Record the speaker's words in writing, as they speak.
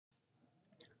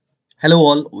Hello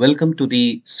all, welcome to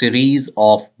the series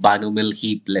of binomial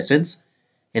heap lessons.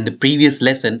 In the previous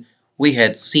lesson, we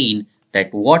had seen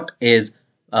that what is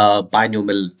a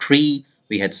binomial tree,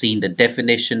 we had seen the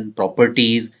definition,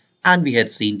 properties, and we had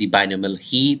seen the binomial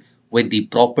heap with the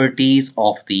properties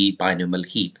of the binomial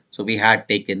heap. So we had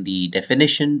taken the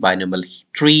definition, binomial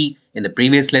tree in the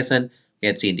previous lesson. We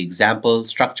had seen the example,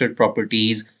 structured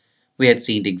properties. We had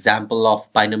seen the example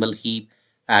of binomial heap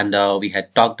and we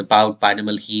had talked about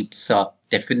binomial heaps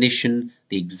definition,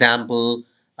 the example,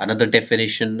 another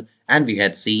definition, and we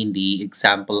had seen the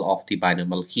example of the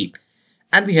binomial heap.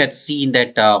 And we had seen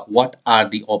that what are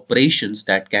the operations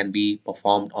that can be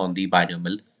performed on the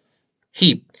binomial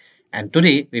heap. And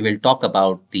today we will talk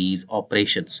about these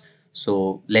operations.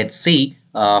 So let's see,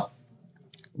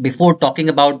 before talking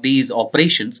about these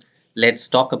operations, let's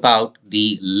talk about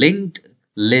the linked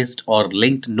list or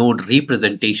linked node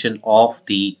representation of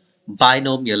the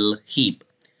binomial heap.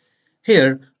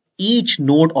 Here, each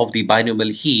node of the binomial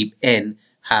heap n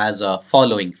has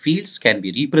following fields can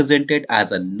be represented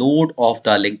as a node of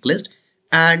the linked list,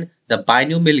 and the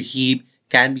binomial heap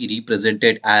can be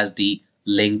represented as the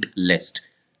linked list,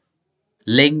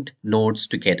 linked nodes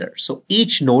together. So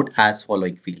each node has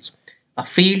following fields. A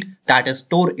field that is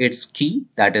store its key,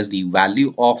 that is the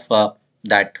value of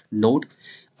that node.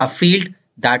 A field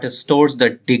that stores the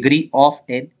degree of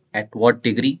n, at what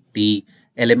degree the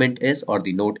element is or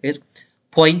the node is.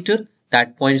 Pointer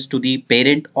that points to the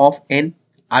parent of n.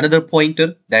 Another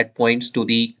pointer that points to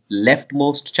the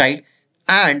leftmost child,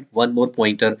 and one more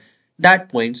pointer that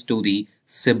points to the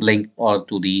sibling or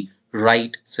to the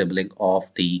right sibling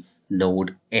of the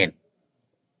node n.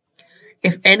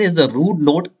 If n is the root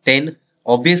node, then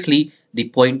obviously the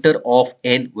pointer of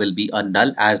n will be a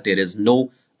null, as there is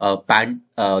no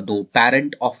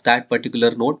parent of that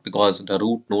particular node because the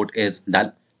root node is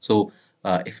null. So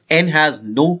if n has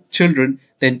no children,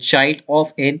 then child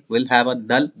of n will have a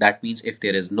null. That means if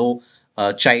there is no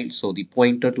child, so the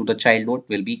pointer to the child node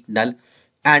will be null.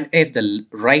 And if the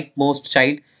rightmost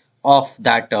child of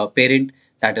that parent,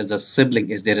 that is the sibling,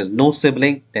 if there is no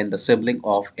sibling, then the sibling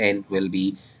of n will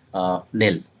be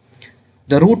nil.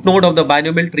 The root node of the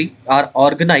binomial tree are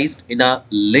organized in a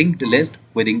linked list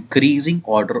with increasing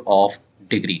order of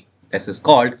degree. This is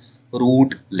called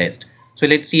root list. So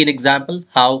let's see an example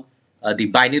how the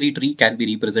binary tree can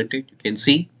be represented. You can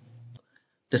see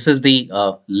this is the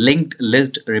linked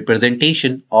list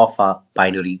representation of a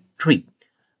binary tree.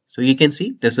 So you can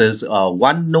see this is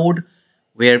one node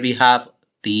where we have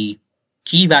the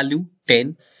key value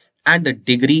 10 and the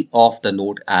degree of the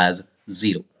node as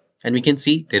 0. And we can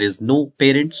see there is no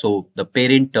parent, so the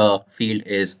parent field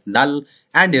is null,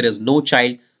 and there is no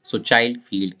child, so child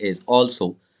field is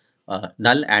also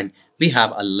null, and we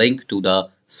have a link to the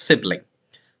sibling.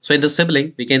 So in the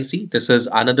sibling, we can see this is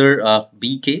another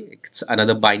BK, it's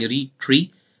another binary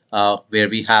tree where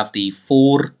we have the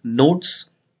 4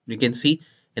 nodes. You can see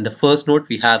in the first node,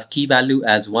 we have key value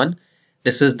as 1.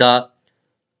 This is the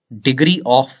degree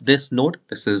of this node.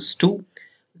 This is 2.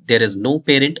 There is no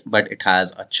parent, but it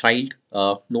has a child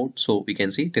node. So we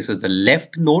can see this is the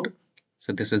left node.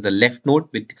 So this is the left node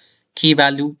with key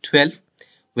value 12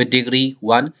 with degree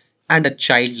 1 and a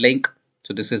child link.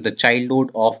 So this is the child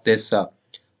node of this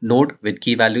node with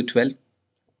key value 12.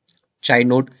 Child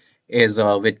node is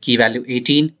with key value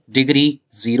 18, degree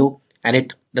 0, and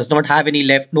it does not have any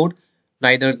left node,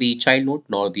 neither the child node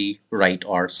nor the right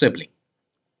or sibling.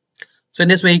 So in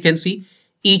this way, you can see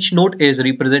each node is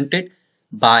represented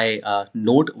by a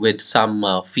node with some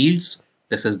fields.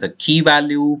 This is the key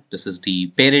value. This is the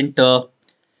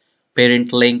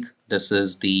parent link. This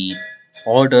is the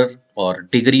order or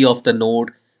degree of the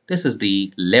node. This is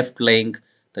the left link,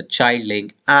 the child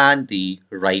link, and the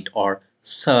right or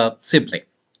sibling.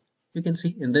 You can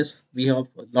see in this we have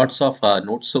lots of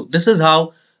nodes. So this is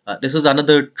how this is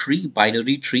another tree,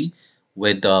 binary tree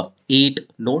with 8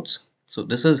 nodes. So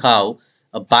this is how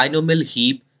a binomial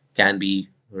heap can be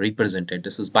represented.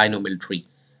 This is binomial tree.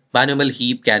 Binomial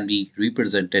heap can be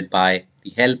represented by the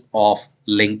help of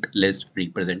linked list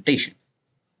representation.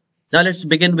 Now let's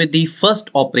begin with the first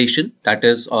operation, that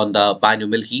is on the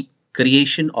binomial heap,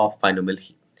 creation of binomial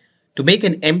heap. To make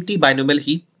an empty binomial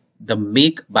heap, the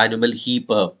make binomial heap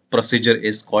procedure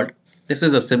is called. This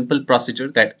is a simple procedure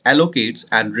that allocates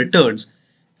and returns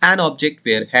an object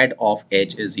where head of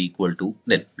h is equal to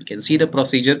nil. We can see the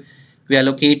procedure. We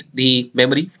allocate the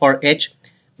memory for h,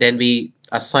 then we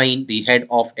assign the head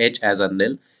of h as a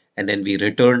nil, and then we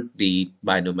return the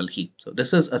binomial heap. So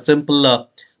this is a simple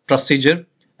procedure,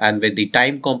 and with the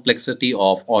time complexity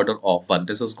of order of 1.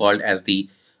 This is called as the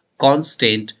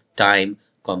constant time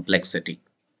complexity.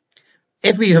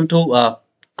 If we have to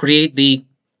create the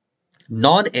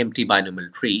non-empty binomial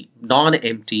tree,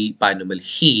 non-empty binomial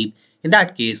heap, in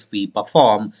that case we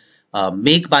perform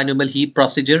make binomial heap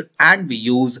procedure and we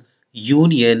use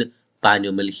union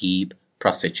binomial heap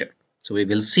procedure. So we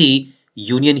will see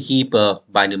union heap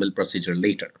binomial procedure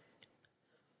later.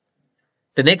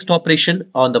 The next operation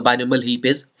on the binomial heap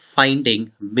is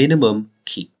finding minimum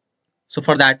key. So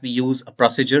for that we use a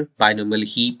procedure binomial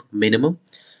heap minimum.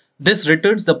 This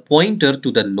returns the pointer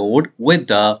to the node with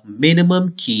the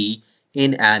minimum key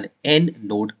in an n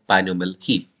node binomial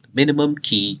heap, minimum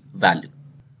key value.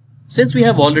 Since we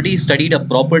have already studied a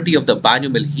property of the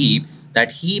binomial heap,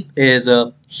 that heap is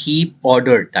a heap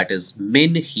ordered, that is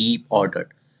min heap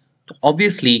ordered. So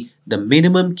obviously the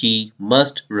minimum key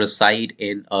must reside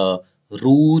in a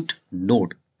root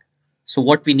node. So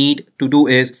what we need to do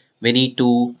is we need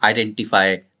to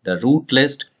identify the root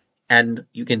list, and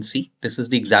you can see this is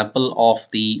the example of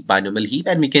the binomial heap,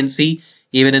 and we can see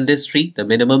even in this tree the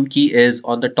minimum key is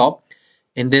on the top.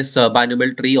 In this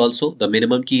binomial tree also the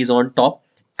minimum key is on top,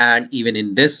 and even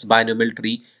in this binomial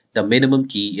tree the minimum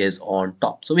key is on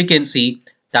top. So we can see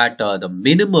that the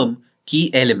minimum key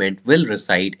element will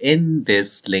reside in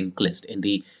this linked list, in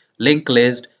the linked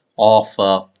list of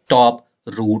top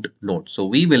root node. So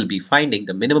we will be finding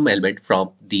the minimum element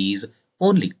from these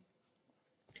only.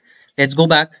 Let's go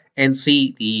back and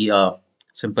see the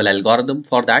simple algorithm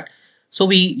for that. So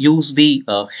we use the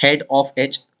head of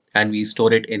h and we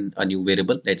store it in a new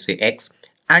variable, let's say x,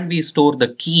 and we store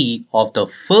the key of the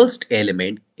first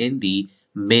element in the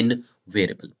min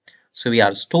variable. So we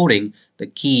are storing the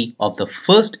key of the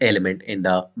first element in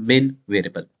the min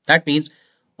variable. That means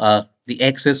the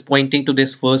x is pointing to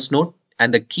this first node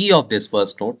and the key of this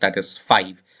first node, that is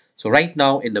 5. So right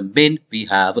now in the min we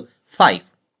have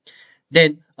 5.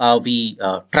 Then we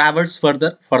traverse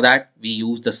further. For that we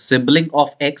use the sibling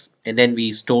of x and then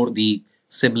we store the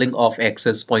sibling of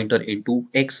x's pointer into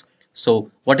x.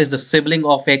 So what is the sibling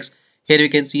of x? Here you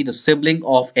can see the sibling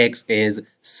of x is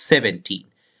 17.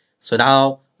 So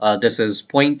now this is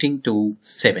pointing to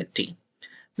 17.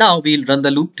 Now we'll run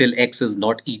the loop till x is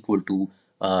not equal to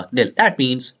nil. That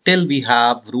means till we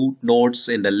have root nodes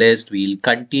in the list, we'll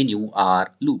continue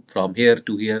our loop from here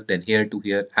to here, then here to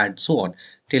here, and so on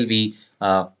till we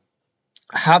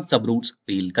have some roots.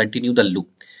 We'll continue the loop.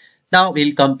 Now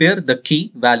we'll compare the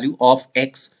key value of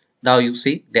x. Now you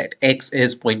see that x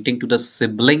is pointing to the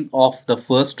sibling of the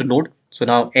first node. So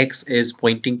now x is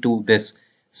pointing to this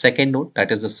second node,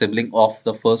 that is the sibling of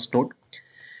the first node.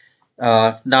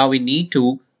 Now we need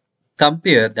to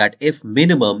compare that if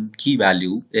minimum key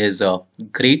value is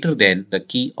greater than the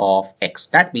key of x.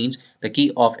 That means the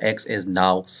key of x is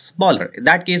now smaller. In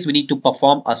that case we need to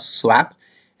perform a swap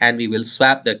and we will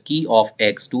swap the key of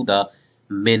x to the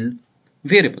min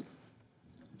variable.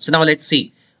 So now let's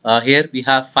see. Here we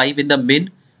have 5 in the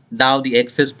min. Now the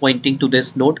x is pointing to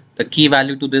this node. The key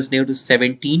value to this node is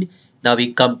 17. Now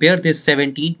we compare this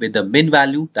 17 with the min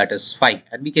value, that is 5,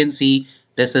 and we can see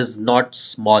this is not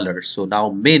smaller. So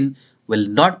now min will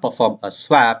not perform a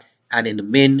swap, and in the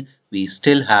min we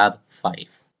still have 5.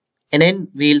 And then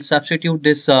we'll substitute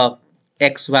this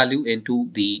x value into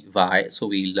the y. So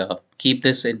we'll keep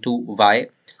this into y.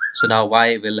 So now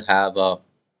y will have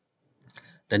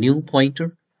the new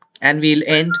pointer, and we'll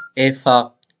end if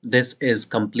this is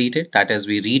completed, that is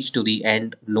we reach to the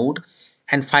end node.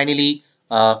 And finally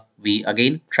we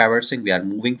again traversing, we are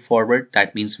moving forward.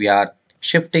 That means we are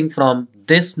shifting from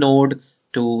this node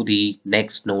to the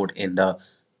next node in the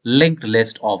linked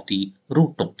list of the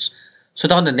root nodes. So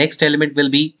now the next element will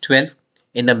be 12.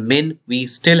 In the min we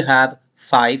still have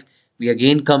 5. We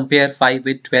again compare 5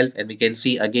 with 12 and we can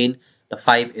see again the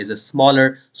 5 is a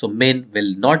smaller, so min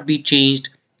will not be changed.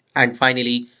 And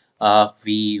finally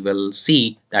we will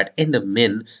see that in the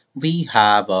min we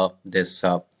have this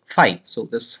 5. So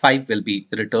this 5 will be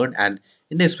returned, and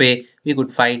in this way we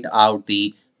could find out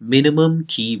the minimum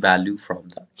key value from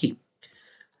the heap.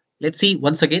 Let's see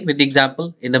once again with the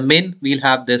example. In the min we'll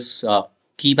have this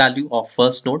key value of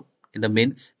first node in the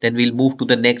min. Then we'll move to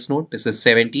the next node. This is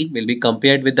 17, will be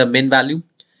compared with the min value.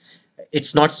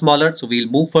 It's not smaller, so we'll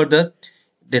move further.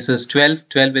 This is 12.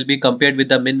 12 will be compared with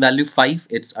the min value 5.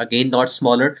 It's again not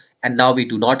smaller, and now we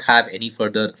do not have any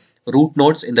further root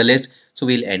nodes in the list, so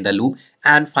we'll end the loop.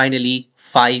 And finally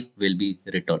 5 will be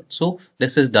returned. So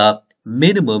this is the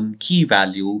minimum key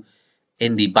value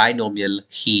in the binomial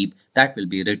heap that will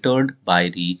be returned by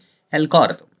the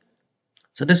algorithm.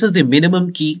 So this is the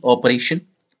minimum key operation.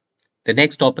 The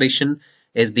next operation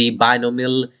is the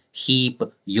binomial heap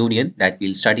union that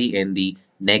we'll study in the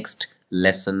next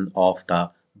lesson of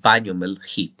the binomial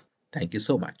heap. Thank you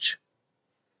so much.